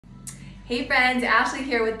Hey friends, Ashley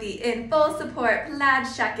here with the In Full Support Plaid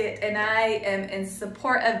Shacket, and I am in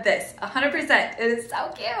support of this 100%. It is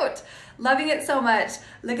so cute. Loving it so much.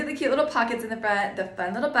 Look at the cute little pockets in the front, the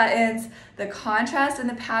fun little buttons, the contrast and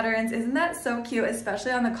the patterns. Isn't that so cute,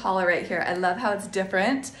 especially on the collar right here? I love how it's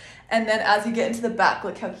different. And then as you get into the back,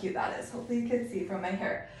 look how cute that is. Hopefully you can see from my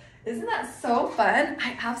hair. Isn't that so fun?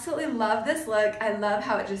 I absolutely love this look. I love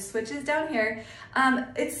how it just switches down here.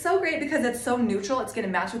 It's so great because it's so neutral. It's gonna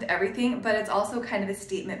match with everything, but it's also kind of a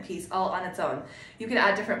statement piece all on its own. You can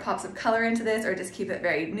add different pops of color into this or just keep it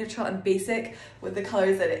very neutral and basic with the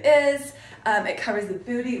colors that it is. It covers the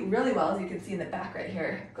booty really well, as you can see in the back right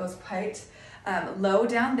here. It goes quite low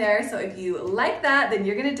down there. So if you like that, then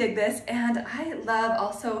you're gonna dig this. And I love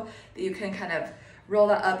also that you can kind of roll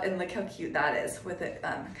that up and look how cute that is with it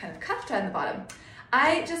kind of cuffed on the bottom.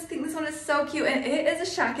 I just think this one is so cute, and it is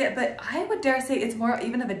a shacket, but I would dare say it's more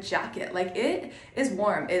even of a jacket. Like, it is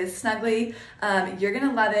warm, it is snuggly, you're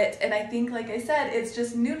gonna love it, and I think, like I said, it's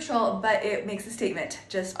just neutral, but it makes a statement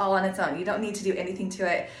just all on its own. You don't need to do anything to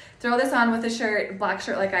it. Throw this on with a shirt, black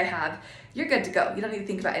shirt like I have, you're good to go. You don't need to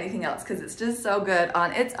think about anything else because it's just so good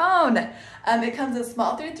on its own. It comes in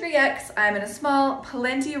small through 3X. I'm in a small,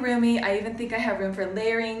 plenty roomy. I even think I have room for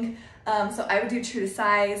layering, so I would do true to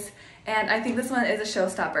size. And I think this one is a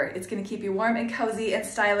showstopper. It's gonna keep you warm and cozy and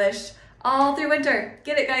stylish all through winter.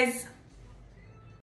 Get it, guys.